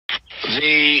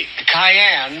The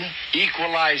cayenne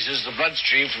equalizes the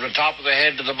bloodstream from the top of the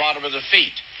head to the bottom of the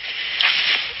feet.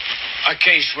 A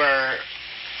case where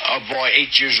a boy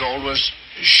 8 years old was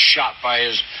shot by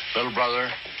his little brother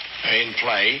in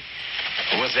play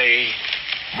with a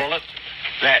bullet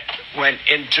that went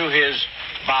into his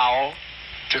bowel,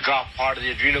 took off part of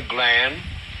the adrenal gland,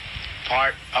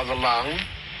 part of the lung,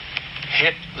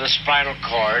 hit the spinal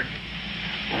cord,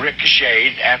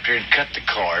 ricocheted after it cut the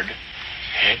cord,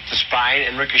 hit the spine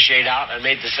and ricocheted out and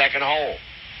made the second hole.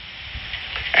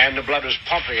 And the blood was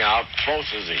pumping out both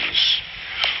of these.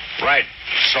 Right.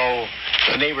 So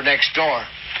the neighbor next door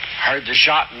heard the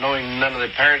shot, and knowing none of the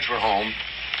parents were home,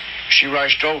 she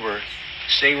rushed over.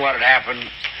 Seeing what had happened,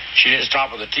 she didn't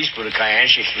stop with a teaspoon of cayenne.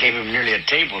 She gave him nearly a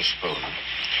tablespoon.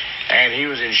 And he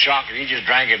was in shock, and he just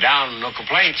drank it down. No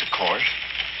complaints, of course.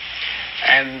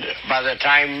 And by the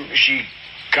time she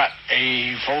got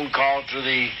a phone call to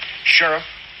the sheriff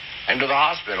and to the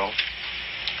hospital,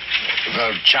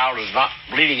 the child was not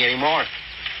bleeding anymore.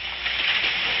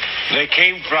 They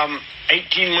came from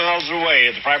 18 miles away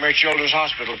at the primary children's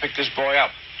hospital to pick this boy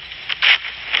up.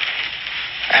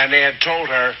 And they had told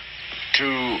her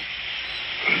to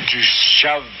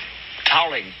shove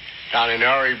toweling down in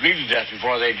there or he'd bleed to death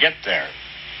before they'd get there.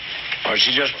 Well,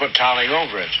 she just put toweling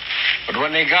over it. But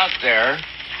when they got there,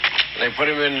 they put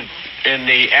him in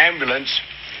the ambulance,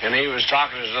 and he was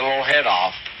talking his little old head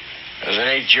off as an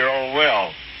 8-year-old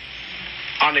will.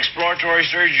 On exploratory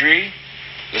surgery,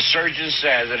 the surgeon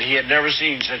said that he had never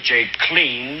seen such a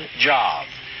clean job.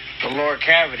 The lower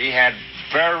cavity had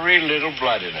very little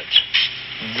blood in it.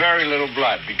 Very little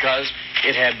blood, because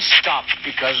it had stopped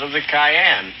because of the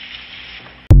cayenne.